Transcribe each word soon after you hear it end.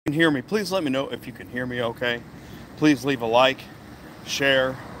can hear me, please let me know if you can hear me okay. Please leave a like,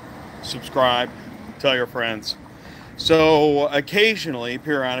 share, subscribe, tell your friends. So occasionally,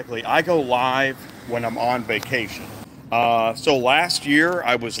 periodically, I go live when I'm on vacation. So last year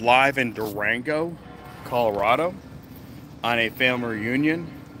I was live in Durango, Colorado on a family reunion.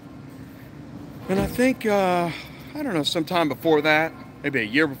 And I think, I don't know, sometime before that, maybe a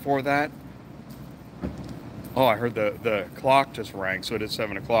year before that. Oh, I heard the clock just rang, so it is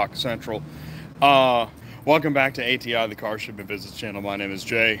 7 o'clock Central. Uh, Welcome back to ATI, the Car Shipping Business Channel. My name is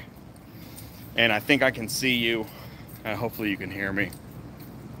Jay, and I think I can see you, and hopefully you can hear me.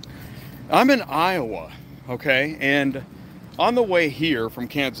 I'm in Iowa, okay? And on the way here from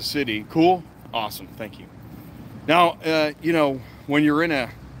Kansas City, cool? Awesome, thank you. Now, when you're in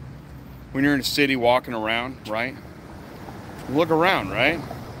a city walking around, right? Look around, right?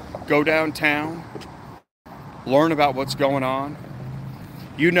 Go downtown, learn about what's going on.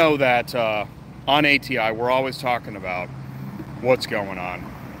 You know that on ATI, we're always talking about what's going on.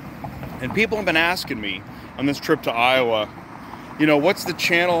 And people have been asking me on this trip to Iowa, what's the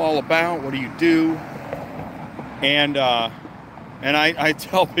channel all about? What do you do? And I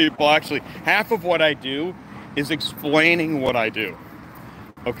tell people, actually, half of what I do is explaining what I do.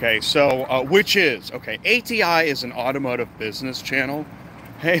 Okay, so, ATI is an automotive business channel.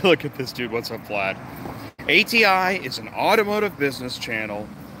 Hey, look at this dude, what's up, Vlad? ATI is an automotive business channel.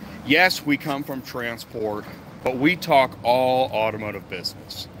 Yes, we come from transport, but we talk all automotive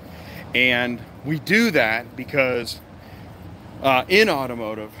business. And we do that because in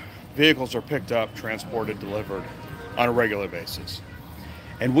automotive, vehicles are picked up, transported, delivered on a regular basis.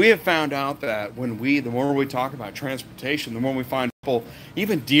 And we have found out that the more we talk about transportation, the more we find people,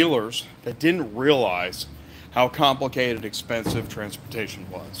 even dealers, that didn't realize how complicated, expensive transportation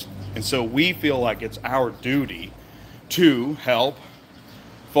was. And so we feel like it's our duty to help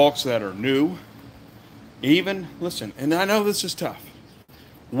folks that are new, even, listen, and I know this is tough.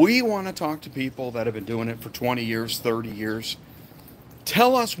 We want to talk to people that have been doing it for 20 years, 30 years.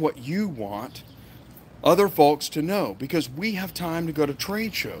 Tell us what you want other folks to know, because we have time to go to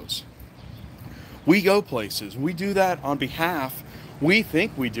trade shows. We go places. We do that we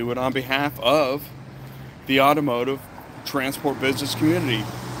think we do it on behalf of the automotive transport business community.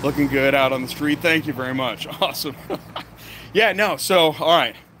 Looking good out on the street. Thank you very much. Awesome. So, all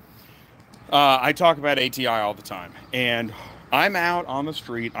right. I talk about ATI all the time. And I'm out on the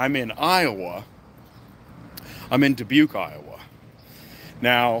street. I'm in Iowa. I'm in Dubuque, Iowa.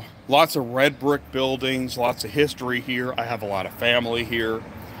 Now, lots of red brick buildings, lots of history here. I have a lot of family here.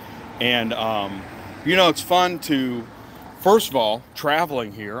 And, it's fun to, first of all,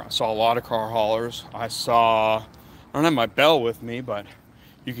 traveling here. I saw a lot of car haulers. I don't have my bell with me, but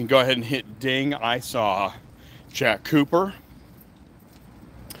you can go ahead and hit ding. I saw Jack Cooper.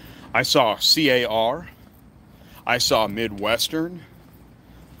 I saw CAR. I saw Midwestern.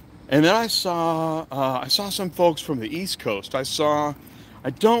 And then I saw some folks from the East Coast. I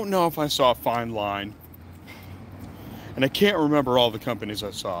don't know if I saw Fine Line. And I can't remember all the companies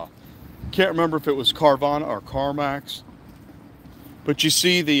I saw. Can't remember if it was Carvana or CarMax. But you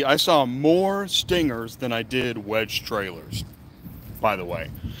see, I saw more Stingers than I did wedge trailers, by the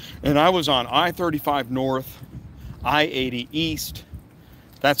way. And I was on I-35 North, I-80 East.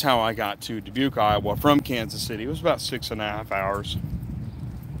 That's how I got to Dubuque, Iowa from Kansas City. It was about 6.5 hours.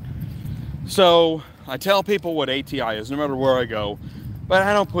 So I tell people what ATI is, no matter where I go, but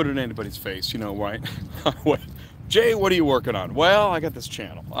I don't put it in anybody's face, right? Jay, what are you working on? Well, I got this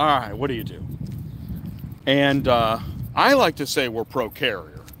channel. All right, what do you do? And I like to say we're pro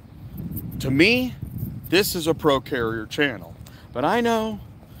carrier. To me, this is a pro carrier channel. But I know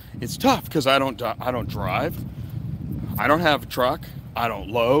it's tough because I don't drive. I don't have a truck. I don't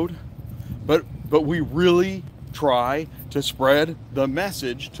load. But we really try to spread the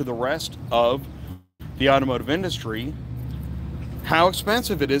message to the rest of the automotive industry how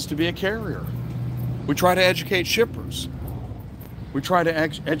expensive it is to be a carrier. We try to educate shippers. We try to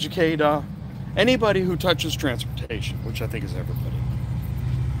educate anybody who touches transportation, which I think is everybody.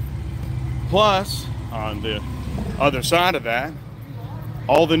 Plus, on the other side of that,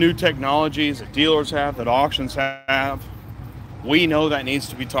 all the new technologies that dealers have, that auctions have, we know that needs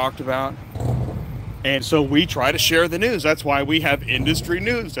to be talked about. And so we try to share the news. That's why we have industry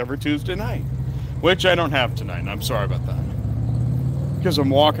news every Tuesday night, which I don't have tonight, and I'm sorry about that. Because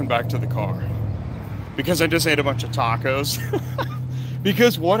I'm walking back to the car. Because I just ate a bunch of tacos.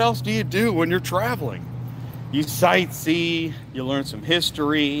 Because what else do you do when you're traveling? You sightsee, you learn some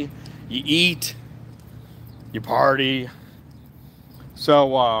history, you eat, you party.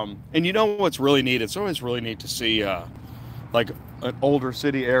 So, and you know what's really neat? It's always really neat to see, older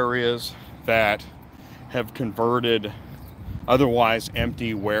city areas that have converted otherwise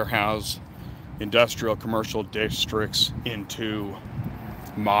empty warehouse, industrial, commercial districts into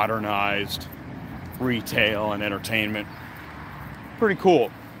modernized retail and entertainment. Pretty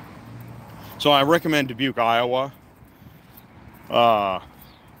cool. So I recommend Dubuque, Iowa.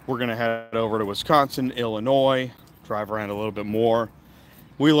 We're going to head over to Wisconsin, Illinois, drive around a little bit more.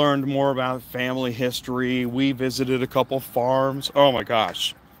 We learned more about family history. We visited a couple farms. Oh my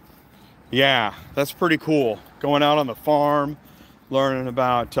gosh. Yeah, that's pretty cool. Going out on the farm, learning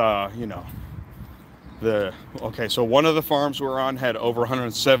about, so one of the farms we were on had over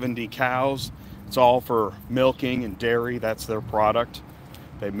 170 cows. It's all for milking and dairy. That's their product.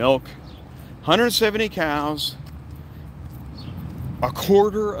 They milk 170 cows. A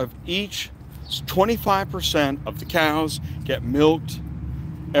quarter of each, 25% of the cows get milked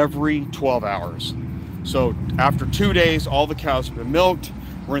every 12 hours. So after 2 days, all the cows have been milked,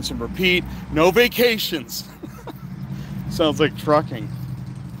 rinse and repeat, no vacations. Sounds like trucking.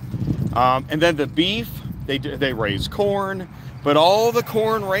 And then the beef, they raise corn, but all the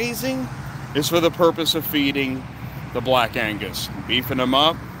corn raising is for the purpose of feeding the Black Angus, beefing them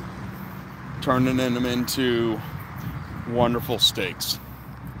up, turning them into wonderful steaks.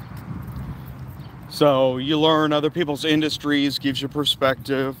 So you learn other people's industries, gives you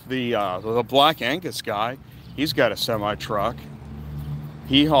perspective. The Black Angus guy, he's got a semi truck.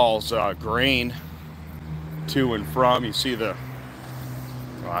 He hauls grain to and from. You see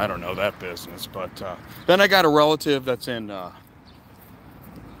I don't know that business, but then I got a relative that's in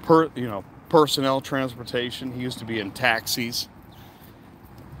personnel transportation. He used to be in taxis.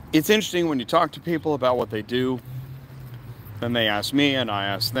 It's interesting when you talk to people about what they do. Then they ask me and I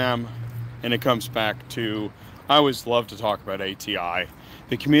ask them, and it comes back to, I always love to talk about ATI,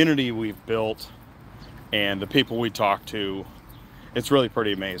 the community we've built and the people we talk to. It's really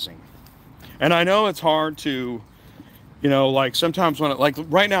pretty amazing. And I know it's hard to, sometimes like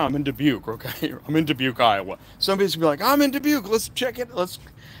right now I'm in Dubuque, okay? I'm in Dubuque, Iowa. Somebody's gonna be like, I'm in Dubuque, let's check it,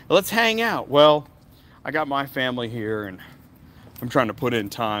 let's hang out. Well, I got my family here and I'm trying to put in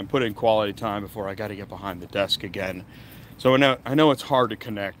quality time before I got to get behind the desk again. So I know it's hard to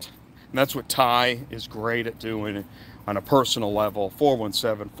connect. And that's what Ty is great at doing on a personal level.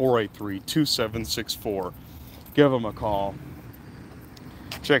 417-483-2764. Give him a call.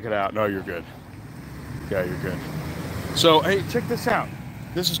 Check it out. No, you're good. Yeah, you're good. So, hey, check this out.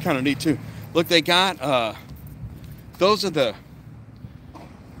 This is kind of neat, too. Look, they got, those are the,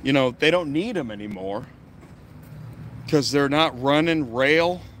 they don't need them anymore because they're not running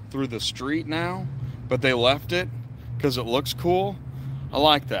rail through the street now, but they left it because it looks cool. I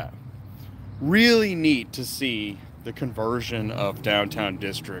like that. Really neat to see the conversion of downtown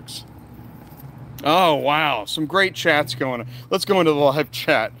districts. Oh, wow. Some great chats going on. Let's go into the live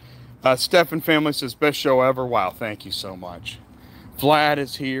chat. Steph and family says, best show ever. Wow, thank you so much. Vlad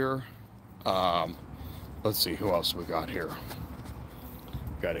is here. Let's see, who else we got here?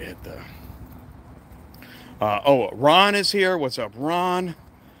 Got to hit the... Ron is here. What's up, Ron?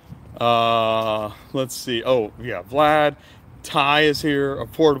 Let's see. Oh, yeah, Vlad. Ty is here.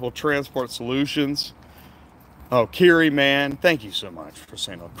 Affordable Transport Solutions. Oh, Kiri, man. Thank you so much for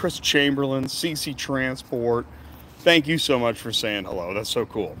saying hello. Chris Chamberlain, CC Transport. Thank you so much for saying hello. That's so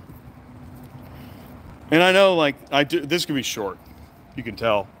cool. And I know, this could be short. You can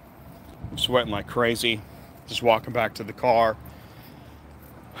tell. I'm sweating like crazy. Just walking back to the car.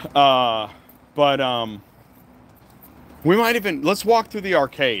 We might even, let's walk through the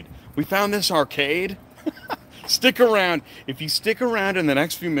arcade. We found this arcade. Stick around. If you stick around in the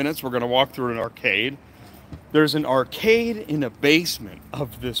next few minutes, we're going to walk through an arcade. There's an arcade in a basement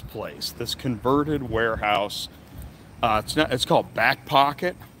of this place, this converted warehouse. It's called Back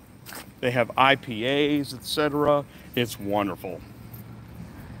Pocket. They have IPAs, etc. It's wonderful.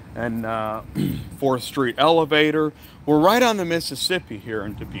 And 4th Street elevator. We're right on the Mississippi here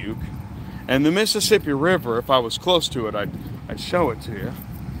in Dubuque. And the Mississippi River, if I was close to it, I'd show it to you.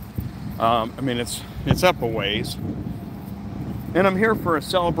 It's up a ways. And I'm here for a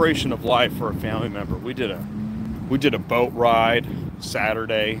celebration of life for a family member. We did a boat ride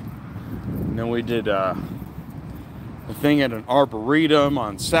Saturday. And then we did a thing at an arboretum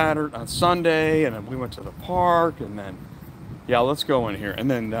on Sunday, and then we went to the park, and then let's go in here. And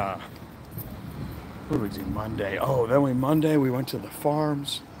then what did we do Monday? Oh, then Monday we went to the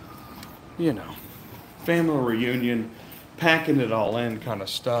farms. Family reunion, packing it all in kind of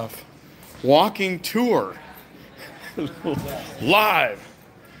stuff. Walking tour. Live.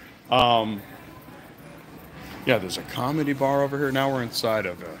 There's a comedy bar over here. Now we're inside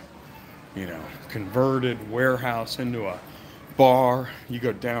of a, converted warehouse into a bar. You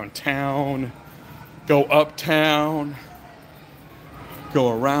go downtown, go uptown,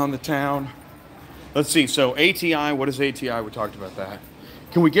 go around the town. Let's see. So ATI, what is ATI? We talked about that.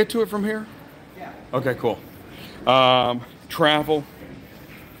 Can we get to it from here? Yeah. Okay, cool. Travel,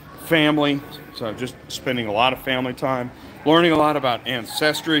 family. So I'm just spending a lot of family time, learning a lot about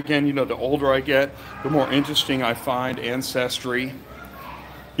ancestry. Again, you know, the older I get, the more interesting I find ancestry.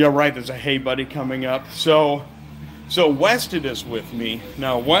 Yeah, right. There's a Hey Buddy coming up. So Weston is with me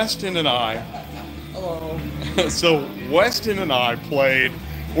now. Weston and I. Hello. So Weston and I played.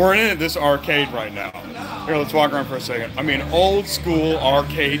 We're in this arcade right now. Here, let's walk around for a second. I mean, old school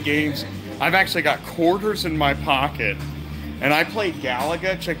arcade games. I've actually got quarters in my pocket, and I played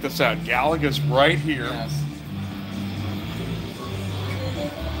Galaga. Check this out. Galaga's right here. Yes.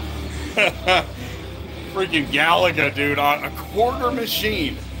 Freaking Galaga, dude, on a quarter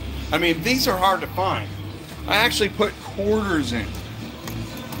machine. I mean, these are hard to find. I actually put quarters in.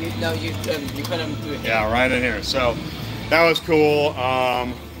 You put them through here. Yeah, right in here. So that was cool.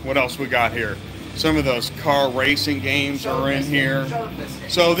 What else we got here? Some of those car racing games are in here.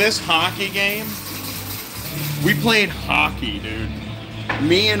 So this hockey game, we played hockey, dude.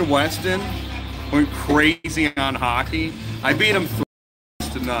 Me and Weston went crazy on hockey. I beat him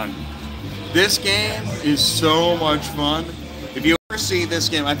 3-0. This game is so much fun. If you ever see this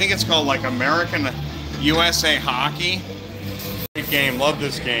game, I think it's called like American USA Hockey. Great game. Love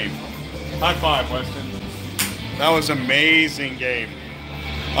this game. High five, Weston. That was an amazing game.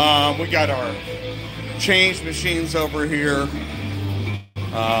 We got our change machines over here.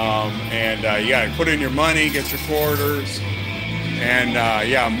 Yeah, put in your money, get your quarters. And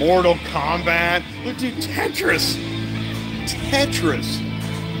yeah, Mortal Kombat. Look, dude, Tetris.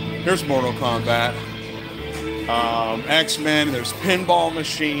 There's Mortal Kombat. X-Men. There's Pinball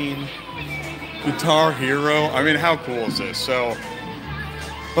Machine. Guitar Hero. I mean, how cool is this? So,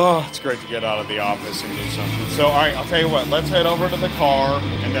 oh, it's great to get out of the office and do something. So, all right, I'll tell you what. Let's head over to the car,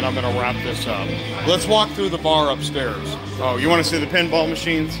 and then I'm going to wrap this up. Let's walk through the bar upstairs. Oh, you want to see the pinball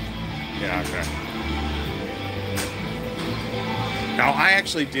machines? Yeah, okay. Now, I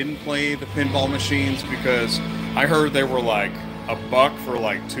actually didn't play the pinball machines because I heard they were like $1 for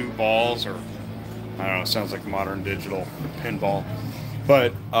like 2 balls, or I don't know, sounds like modern digital pinball.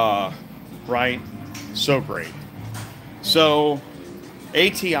 But, right, so great. So,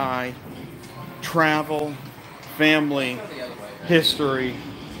 ATI, travel, family, history.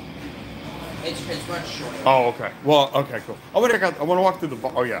 It's run short. Oh, okay. Well, okay, cool. Oh, wait, I want to walk through the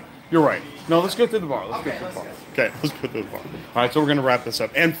bar. Oh, yeah, you're right. No, let's go through the bar. Let's go through the bar. Okay, let's go through the bar. All right, so we're going to wrap this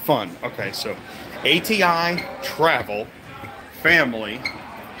up. And fun. Okay, so ATI, travel, family,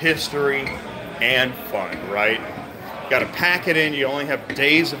 history, and fun, right? You got to pack it in. You only have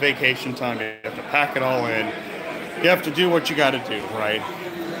days of vacation time. You have to pack it all in. You have to do what you got to do, right?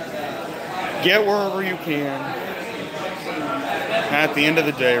 Get wherever you can. At the end of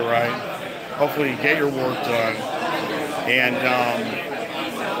the day, right? Hopefully you get your work done.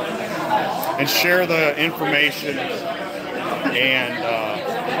 And share the information and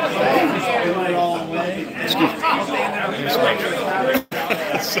excuse me.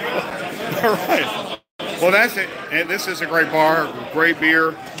 All right. Well, that's it. And this is a great bar, great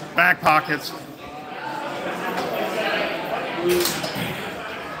beer, back pockets.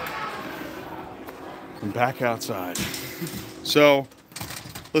 I'm back outside. So,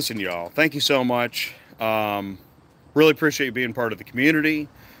 listen, y'all. Thank you so much. Really appreciate you being part of the community,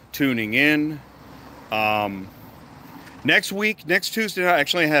 tuning in. Next Tuesday night,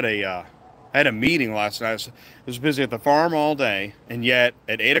 actually, I had a meeting last night. I was busy at the farm all day, and yet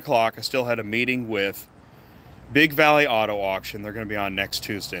at 8 o'clock, I still had a meeting with Big Valley Auto Auction. They're going to be on next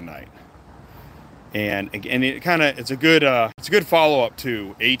Tuesday night, and it's a good follow up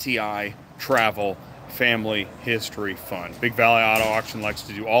to ATI, travel, family, history, fun. Big Valley Auto Auction likes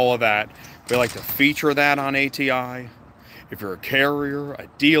to do all of that. They like to feature that on ATI. If you're a carrier, a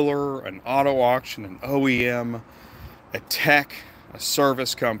dealer, an auto auction, an OEM, a tech, a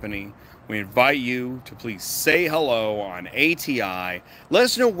service company, we invite you to please say hello on ATI. Let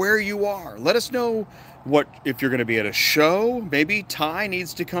us know where you are. Let us know if you're going to be at a show. Maybe Ty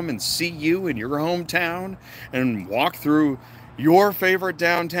needs to come and see you in your hometown and walk through your favorite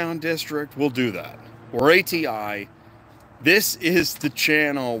downtown district. We'll do that. We're ATI. This is the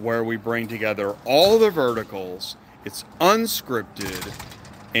channel where we bring together all the verticals. It's unscripted,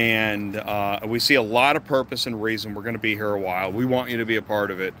 and we see a lot of purpose and reason. We're going to be here a while. We want you to be a part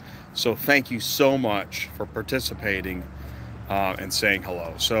of it. So thank you so much for participating and saying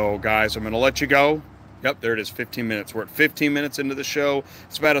hello. So, guys, I'm going to let you go. Yep, there it is, 15 minutes. We're at 15 minutes into the show.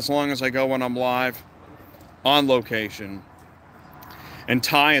 It's about as long as I go when I'm live, on location, And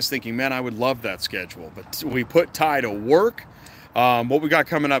Ty is thinking, man, I would love that schedule. But we put Ty to work. What we got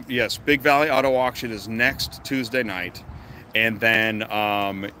coming up, yes, Big Valley Auto Auction is next Tuesday night. And then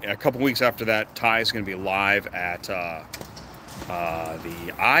a couple weeks after that, Ty is going to be live at the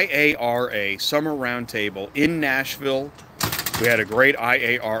IARA Summer Roundtable in Nashville. We had a great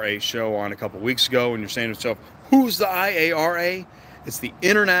IARA show on a couple weeks ago, and you're saying to yourself, who's the IARA? It's the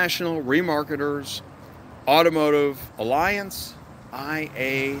International Remarketers Automotive Alliance.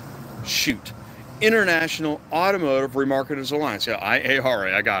 International Automotive Remarketers Alliance. Yeah,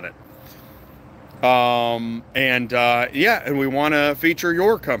 IARA, I got it. And we want to feature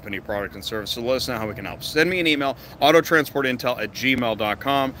your company, product, and service, so let us know how we can help. Send me an email,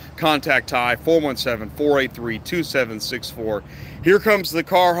 autotransportintel@gmail.com. Contact Ty, 417-483-2764. Here comes the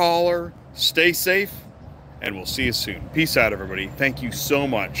car hauler. Stay safe, and we'll see you soon. Peace out, everybody. Thank you so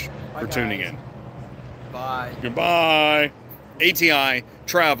much for tuning in. Bye. Goodbye. ATI,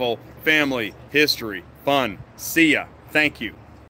 travel, family, history, fun. See ya. Thank you.